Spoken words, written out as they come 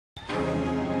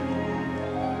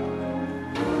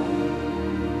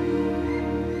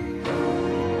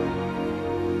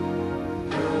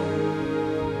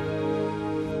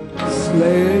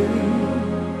Slave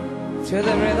to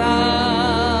the rhythm.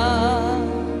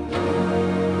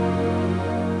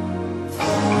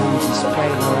 I'm just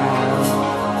playing around.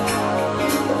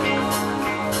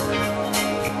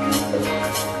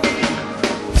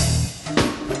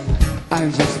 I'm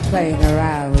just playing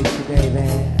around with you, baby.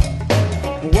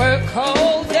 Work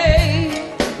all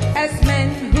day as men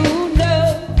who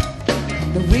know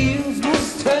the wheels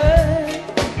must turn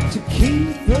to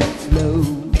keep the flow.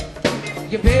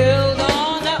 You build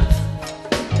on up,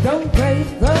 don't break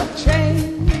the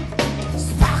chain.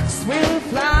 Sparks will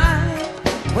fly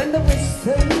when the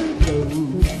whistle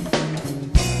blows.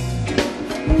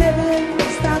 Never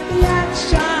stop the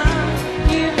action.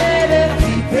 You better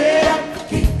keep it up,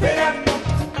 keep it up.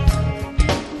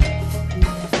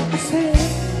 I said,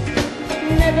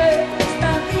 never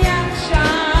stop the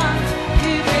action.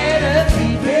 You better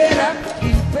keep it up,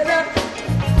 keep it up.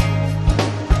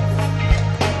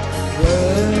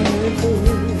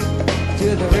 To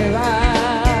the river,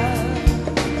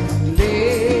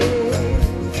 live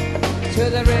to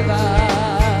the river,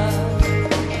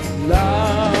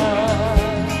 love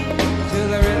to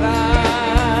the river,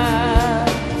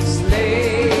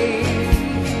 slave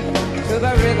to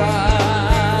the river.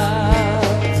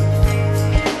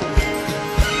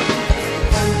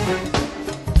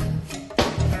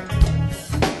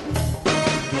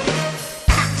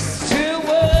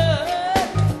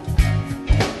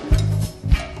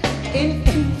 In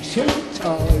ancient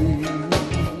times,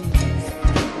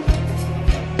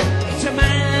 it's a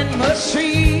man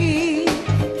machine.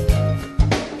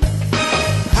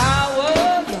 Power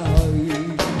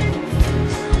lies.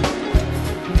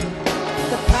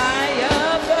 The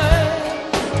fire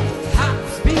burns,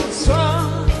 hearts beat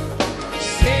strong.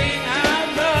 Sing out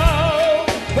loud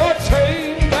the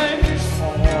chamber's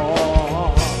song.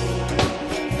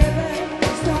 Never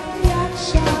stop the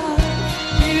action.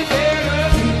 You better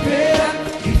keep it up,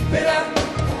 keep it up.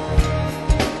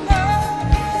 Oh,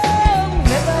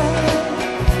 never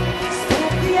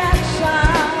stop the action.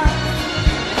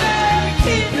 Better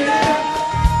keep it up.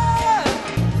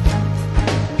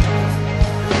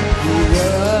 We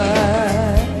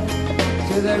run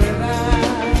to the river,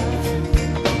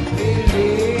 we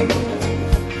live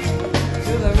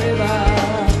to the river,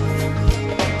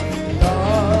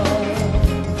 Lord,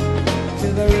 to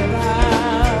the river,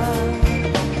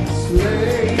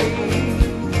 slave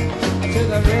to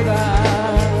the river,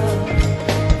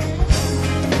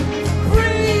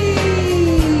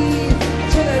 breathe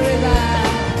to the river,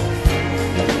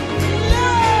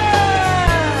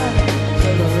 love to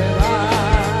the river.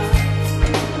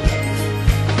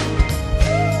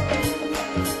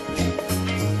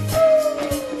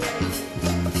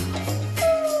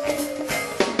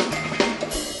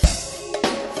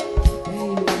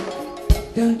 Baby,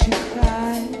 don't you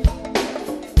cry.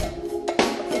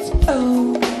 It's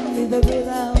only the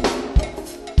rhythm.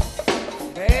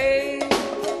 Baby,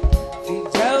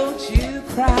 don't you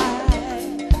cry.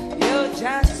 You're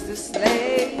just a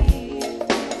slave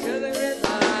to the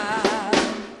rhythm.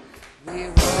 We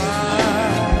run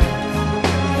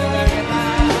to the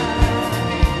rhythm.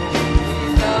 We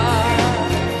love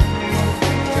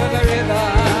to the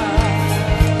rhythm.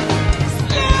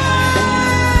 Slave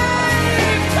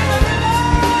to the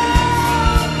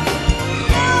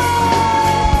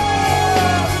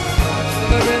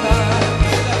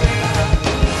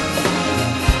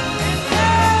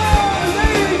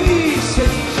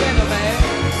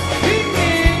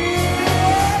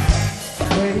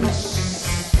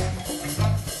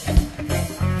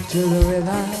to the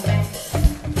river,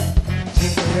 to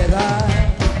the river,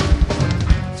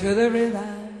 to the river.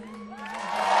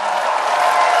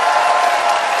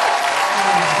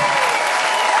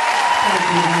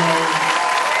 Thank you.